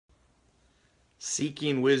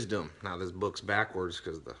Seeking wisdom. Now this book's backwards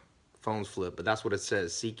because the phone's flipped, but that's what it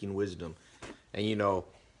says. Seeking wisdom. And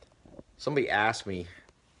somebody asked me,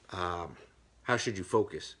 how should you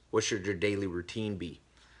focus? What should your daily routine be?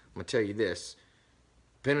 I'm gonna tell you this.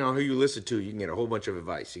 Depending on who you listen to, you can get a whole bunch of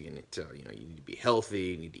advice. You can tell you need to be healthy,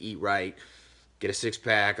 you need to eat right, get a six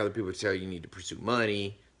pack. Other people tell you need to pursue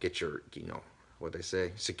money, get your what they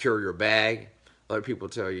say, secure your bag. Other people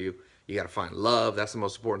tell you got to find love. That's the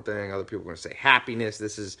most important thing. Other people are going to say happiness.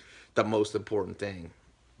 This is the most important thing.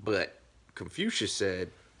 But Confucius said,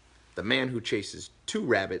 the man who chases two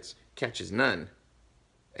rabbits catches none.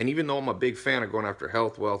 And even though I'm a big fan of going after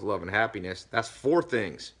health, wealth, love, and happiness, that's four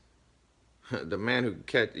things. The man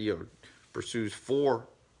who pursues four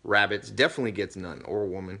rabbits definitely gets none, or a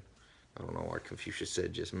woman. I don't know why Confucius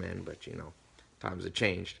said just men, but times have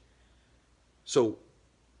changed. So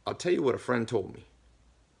I'll tell you what a friend told me.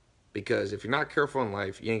 Because if you're not careful in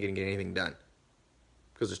life, you ain't gonna get anything done.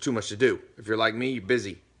 Because there's too much to do. If you're like me, you're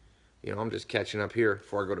busy. I'm just catching up here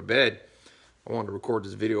before I go to bed. I wanted to record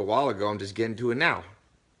this video a while ago. I'm just getting to it now.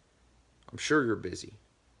 I'm sure you're busy.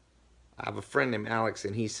 I have a friend named Alex,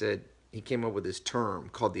 and he said he came up with this term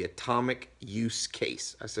called the atomic use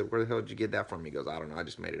case. I said, where the hell did you get that from? He goes, I don't know. I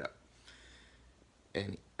just made it up.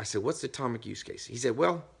 And I said, what's the atomic use case? He said,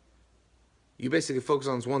 well, you basically focus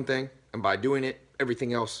on this one thing, and by doing it,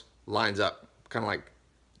 everything else lines up, kind of like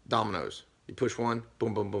dominoes. You push one,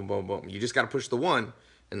 boom, boom, boom, boom, boom. You just got to push the one,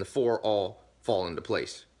 and the four all fall into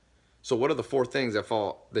place. So what are the four things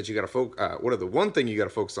that you got to focus? What are the one thing you got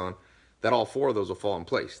to focus on that all four of those will fall in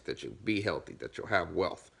place? That you'll be healthy, that you'll have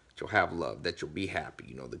wealth, that you'll have love, that you'll be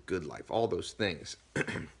happy. The good life, all those things.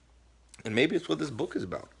 And maybe it's what this book is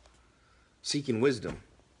about. Seeking wisdom.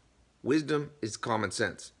 Wisdom is common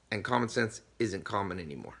sense, and common sense isn't common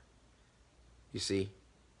anymore. You see,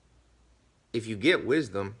 if you get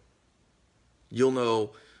wisdom, you'll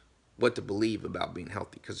know what to believe about being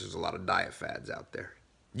healthy, because there's a lot of diet fads out there.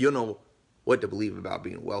 You'll know what to believe about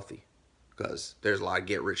being wealthy, because there's a lot of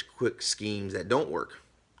get-rich-quick schemes that don't work.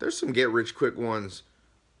 There's some get-rich-quick ones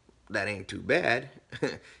that ain't too bad.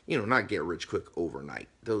 Not get-rich-quick overnight.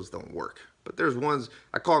 Those don't work. But there's ones,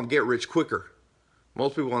 I call them get-rich-quicker.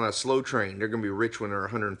 Most people on that slow train, they're going to be rich when they're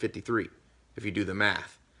 153, if you do the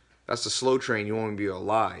math. That's the slow train. You want to be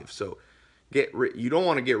alive. So you don't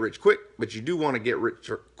want to get rich quick, but you do want to get rich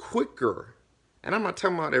quicker. And I'm not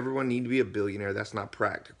talking about everyone need to be a billionaire. That's not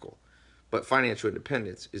practical. But financial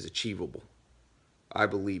independence is achievable, I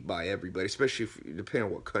believe, by everybody, especially depending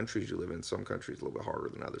on what countries you live in. Some countries a little bit harder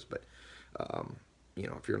than others. But,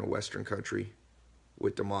 if you're in a Western country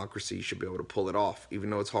with democracy, you should be able to pull it off, even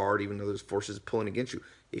though it's hard, even though there's forces pulling against you.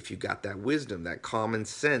 If you got that wisdom, that common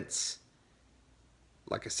sense.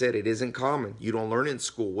 Like I said, it isn't common. You don't learn it in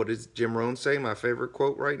school. What does Jim Rohn say? My favorite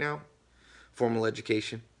quote right now. Formal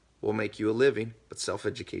education will make you a living, but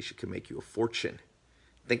self-education can make you a fortune.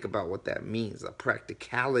 Think about what that means, the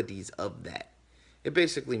practicalities of that. It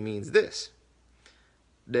basically means this,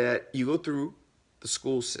 that you go through the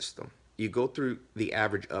school system. You go through the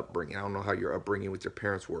average upbringing. I don't know how your upbringing with your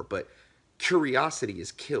parents were, but curiosity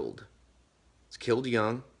is killed. It's killed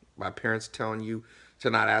young by parents telling you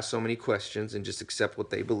to not ask so many questions and just accept what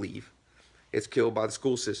they believe. It's killed by the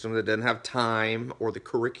school system that doesn't have time or the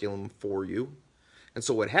curriculum for you. And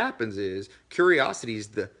so what happens is curiosity is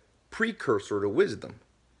the precursor to wisdom.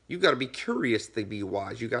 You've got to be curious to be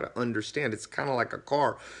wise. You got to understand. It's kind of like a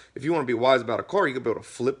car. If you want to be wise about a car, you got to be able to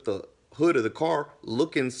flip the hood of the car,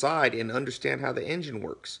 look inside, and understand how the engine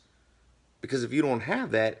works. Because if you don't have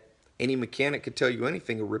that, any mechanic could tell you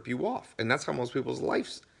anything or rip you off. And that's how most people's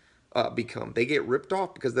lives become. They get ripped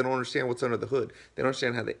off because they don't understand what's under the hood. They don't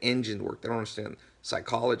understand how the engines work. They don't understand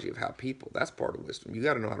psychology of how people. That's part of wisdom. You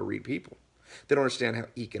got to know how to read people. They don't understand how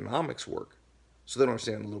economics work. So they don't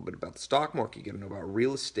understand a little bit about the stock market. You got to know about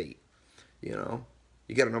real estate. You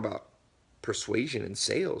got to know about persuasion and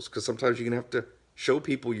sales, because sometimes you're going to have to show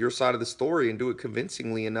people your side of the story and do it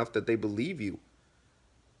convincingly enough that they believe you.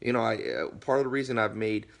 Part of the reason I've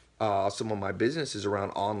made some of my businesses around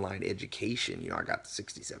online education. I got the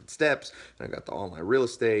 67 steps, and I got the online real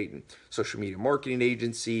estate and social media marketing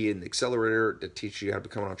agency and the accelerator that teaches you how to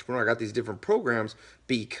become an entrepreneur. I got these different programs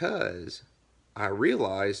because I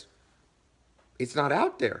realized it's not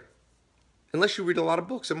out there unless you read a lot of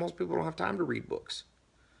books, and most people don't have time to read books.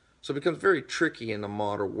 So it becomes very tricky in the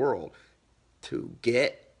modern world to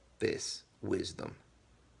get this wisdom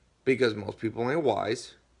because most people ain't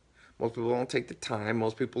wise. Most people don't take the time.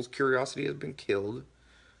 Most people's curiosity has been killed.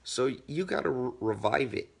 So you got to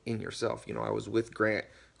revive it in yourself. I was with Grant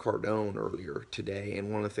Cardone earlier today,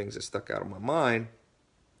 and one of the things that stuck out of my mind,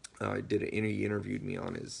 he interviewed me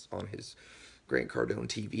on his Grant Cardone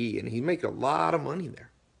TV, and he's making a lot of money there.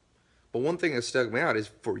 But one thing that stuck me out is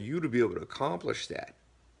for you to be able to accomplish that,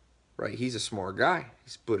 right? He's a smart guy.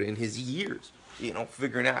 He's put in his years,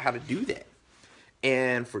 figuring out how to do that.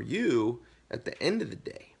 And for you, at the end of the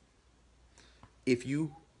day, if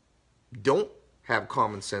you don't have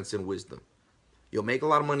common sense and wisdom, you'll make a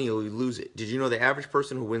lot of money, you'll lose it. Did you know the average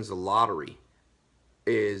person who wins the lottery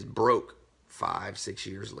is broke 5, 6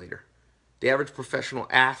 years later? The average professional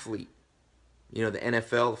athlete, the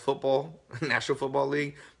NFL, the football, National Football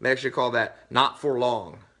League, they actually call that not for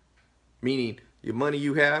long. Meaning, your money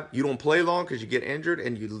you have, you don't play long because you get injured,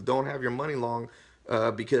 and you don't have your money long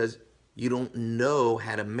because you don't know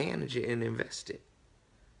how to manage it and invest it.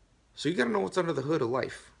 So you got to know what's under the hood of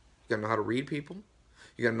life. You got to know how to read people.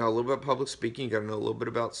 You got to know a little bit about public speaking. You got to know a little bit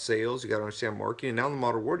about sales. You got to understand marketing. And now in the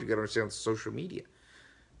modern world, you got to understand social media.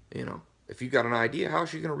 If you got an idea, how is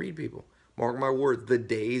she going to read people? Mark my words, the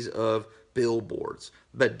days of billboards,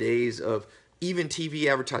 the days of even TV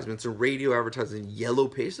advertisements and radio advertisements, yellow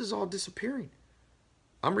pages is all disappearing.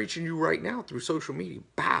 I'm reaching you right now through social media.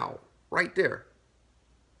 Bow, right there.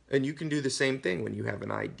 And you can do the same thing when you have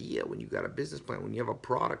an idea, when you got a business plan, when you have a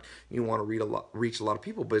product, you want to reach a lot of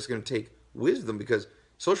people, but it's going to take wisdom because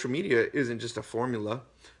social media isn't just a formula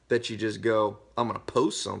that you just go, I'm going to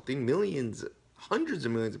post something. Millions, hundreds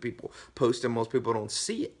of millions of people post and most people don't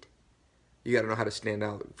see it. You got to know how to stand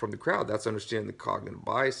out from the crowd. That's understanding the cognitive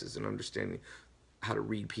biases and understanding how to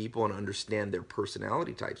read people and understand their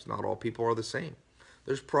personality types. Not all people are the same.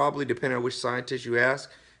 There's probably, depending on which scientist you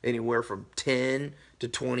ask, anywhere from 10 to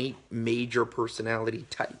 20 major personality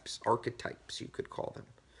types, archetypes, you could call them.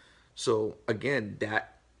 So again,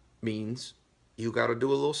 that means you got to do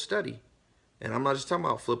a little study. And I'm not just talking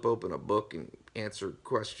about flip open a book and answer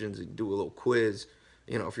questions and do a little quiz,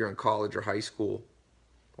 if you're in college or high school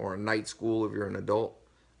or a night school if you're an adult.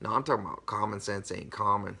 No, I'm talking about common sense ain't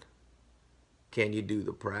common. Can you do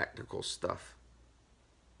the practical stuff?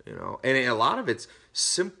 And a lot of it's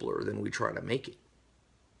simpler than we try to make it.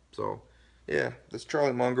 So, yeah, this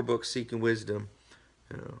Charlie Munger book, Seeking Wisdom,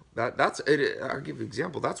 that's it. I'll give you an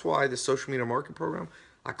example. That's why the social media marketing program,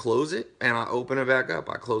 I close it and I open it back up.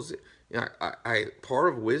 I close it.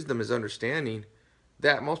 Part of wisdom is understanding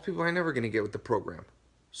that most people are never going to get with the program.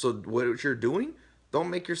 So what you're doing, don't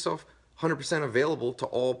make yourself 100% available to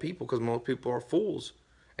all people because most people are fools,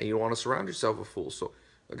 and you don't want to surround yourself with fools. So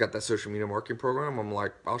I got that social media marketing program. I'm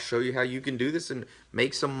like, I'll show you how you can do this and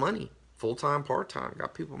make some money. Full-time, part-time.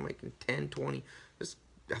 Got people making 10, 20.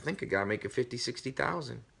 I think a guy making 50,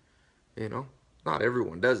 60,000. Not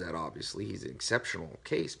everyone does that, obviously. He's an exceptional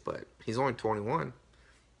case, but he's only 21.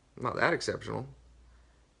 Not that exceptional.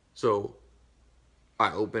 So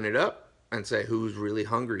I open it up and say, who's really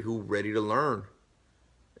hungry? Who's ready to learn?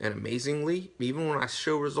 And amazingly, even when I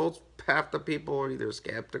show results, half the people are either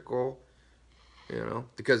skeptical,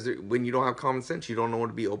 because when you don't have common sense, you don't know when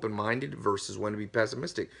to be open-minded versus when to be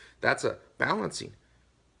pessimistic. That's a balancing.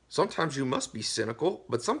 Sometimes you must be cynical,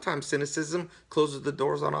 but sometimes cynicism closes the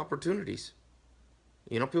doors on opportunities.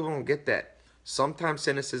 People don't get that. Sometimes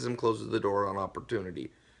cynicism closes the door on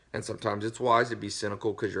opportunity. And sometimes it's wise to be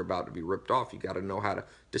cynical because you're about to be ripped off. You got to know how to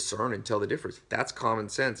discern and tell the difference. That's common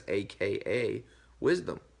sense, a.k.a.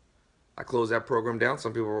 wisdom. I close that program down.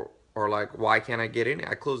 Some people are like, why can't I get in it?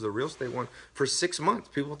 I closed the real estate one for 6 months.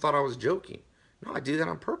 People thought I was joking. No, I do that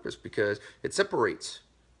on purpose because it separates.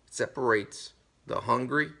 It separates the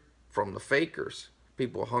hungry from the fakers.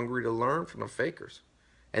 People hungry to learn from the fakers.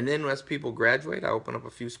 And then as people graduate, I open up a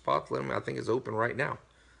few spots. I think it's open right now.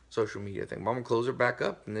 Social media thing. I'm going to close it back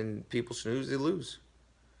up, and then people snooze, they lose.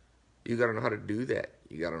 You got to know how to do that.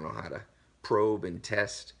 You got to know how to probe and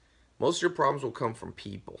test. Most of your problems will come from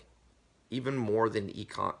people, even more than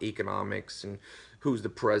economics and who's the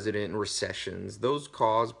president and recessions. Those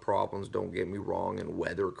cause problems, don't get me wrong, and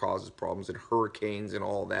weather causes problems, and hurricanes and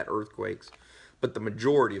all that, earthquakes. But the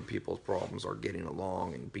majority of people's problems are getting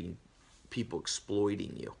along and being people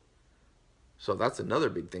exploiting you. So that's another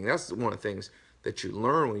big thing. That's one of the things that you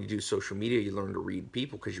learn when you do social media. You learn to read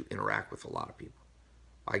people because you interact with a lot of people.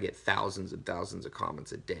 I get thousands and thousands of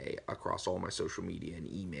comments a day across all my social media and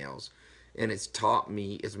emails. And it's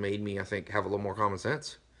made me, I think, have a little more common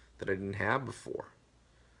sense that I didn't have before.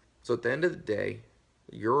 So at the end of the day,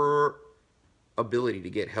 your ability to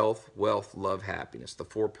get health, wealth, love, happiness, the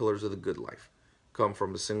 4 pillars of the good life, come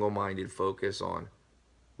from a single-minded focus on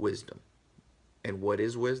wisdom. And what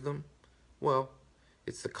is wisdom? Well,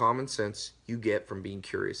 it's the common sense you get from being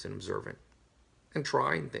curious and observant and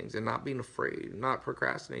trying things and not being afraid, not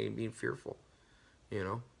procrastinating, being fearful,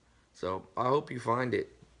 So I hope you find it.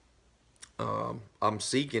 I'm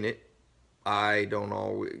seeking it. I don't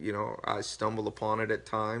always, you know, I stumble upon it at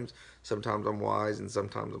times. Sometimes I'm wise and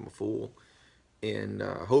sometimes I'm a fool. And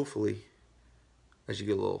hopefully, as you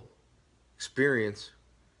get a little experience,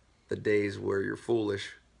 the days where you're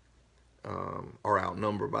foolish are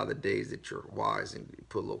outnumbered by the days that you're wise and you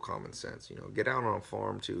put a little common sense. You know, get out on a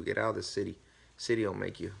farm too. Get out of the city. City will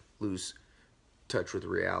make you lose touch with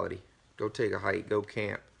reality. Go take a hike. Go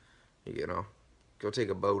camp. You know, go take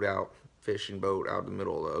a boat out, fishing boat out in the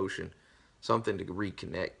middle of the ocean. Something to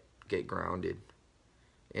reconnect, get grounded.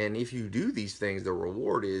 And if you do these things, the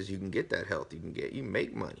reward is you can get that health. You can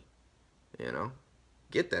make money. You know,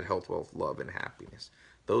 get that health, wealth, love, and happiness.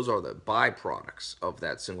 Those are the byproducts of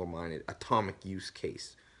that single-minded atomic use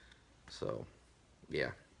case. So,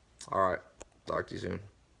 yeah. All right. Talk to you soon.